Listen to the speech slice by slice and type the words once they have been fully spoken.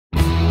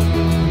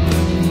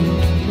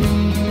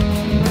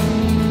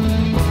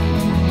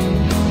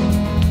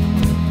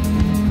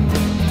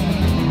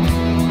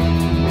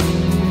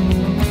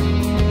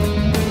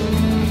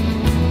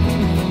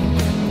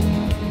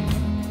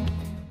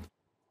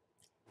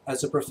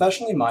As a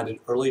professionally minded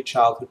early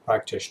childhood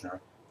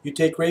practitioner, you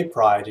take great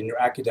pride in your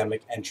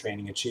academic and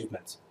training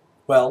achievements.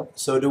 Well,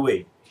 so do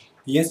we.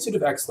 The Institute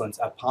of Excellence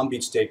at Palm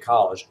Beach State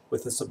College,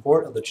 with the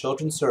support of the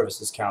Children's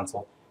Services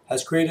Council,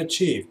 has created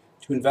Achieve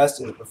to invest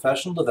in the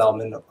professional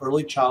development of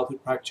early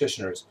childhood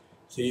practitioners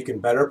so you can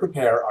better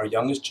prepare our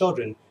youngest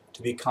children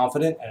to be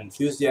confident and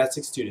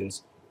enthusiastic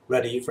students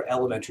ready for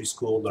elementary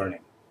school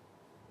learning.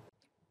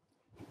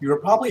 You are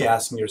probably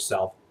asking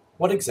yourself,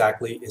 what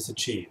exactly is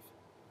Achieve?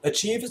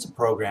 Achieve is a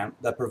program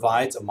that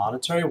provides a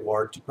monetary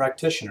award to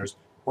practitioners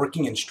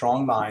working in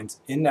strong minds,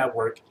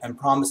 in-network, and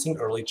promising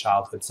early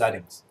childhood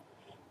settings.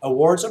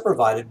 Awards are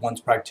provided once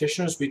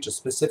practitioners reach a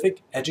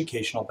specific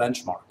educational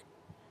benchmark.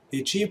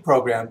 The Achieve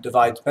program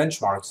divides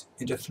benchmarks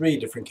into three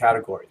different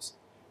categories.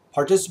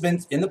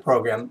 Participants in the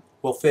program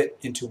will fit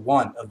into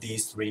one of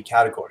these three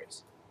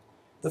categories.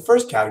 The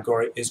first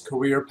category is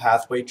Career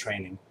Pathway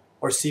Training,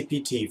 or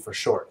CPT for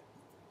short.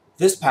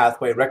 This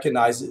pathway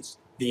recognizes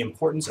the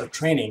importance of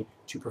training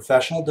to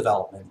professional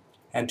development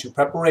and to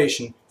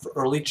preparation for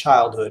early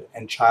childhood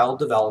and child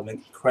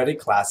development credit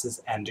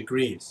classes and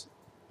degrees.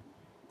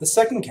 The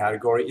second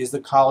category is the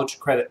College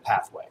Credit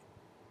Pathway.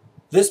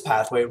 This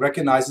pathway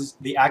recognizes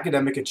the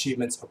academic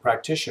achievements of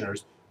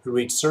practitioners who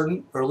reach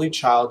certain early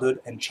childhood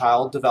and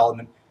child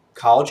development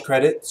college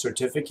credit,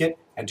 certificate,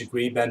 and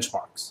degree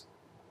benchmarks.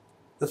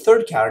 The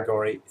third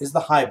category is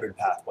the Hybrid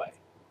Pathway.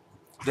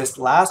 This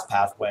last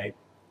pathway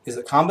is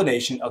a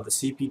combination of the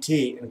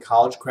CPT and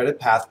college credit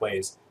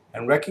pathways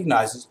and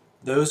recognizes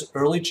those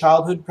early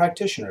childhood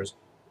practitioners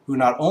who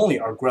not only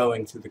are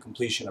growing through the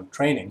completion of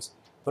trainings,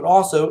 but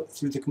also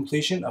through the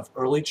completion of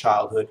early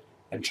childhood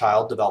and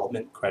child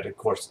development credit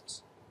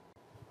courses.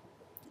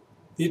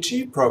 The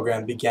Achieve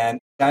program began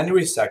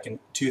January 2,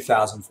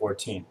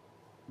 2014.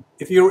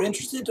 If you are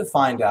interested to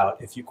find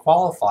out if you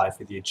qualify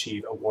for the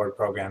Achieve Award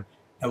program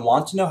and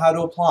want to know how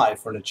to apply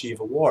for an Achieve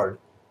Award,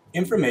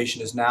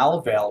 information is now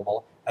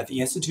available at the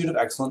Institute of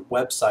Excellence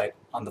website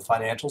on the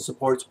Financial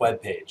Supports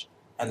webpage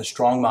and the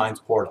Strong Minds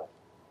portal.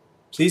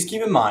 Please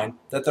keep in mind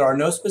that there are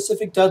no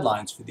specific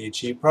deadlines for the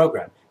Achieve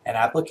program, and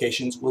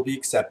applications will be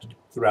accepted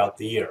throughout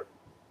the year.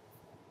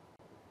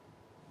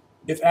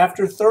 If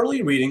after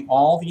thoroughly reading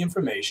all the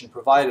information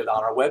provided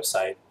on our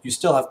website you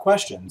still have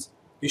questions,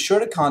 be sure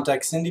to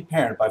contact Cindy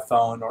Parent by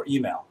phone or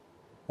email.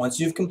 Once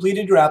you've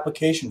completed your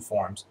application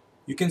forms,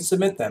 you can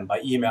submit them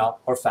by email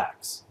or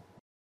fax.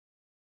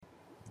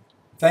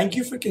 Thank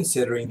you for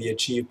considering the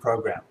Achieve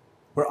program.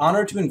 We're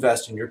honored to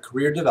invest in your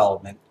career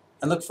development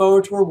and look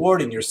forward to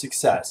rewarding your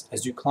success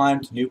as you climb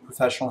to new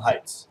professional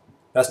heights.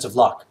 Best of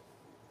luck.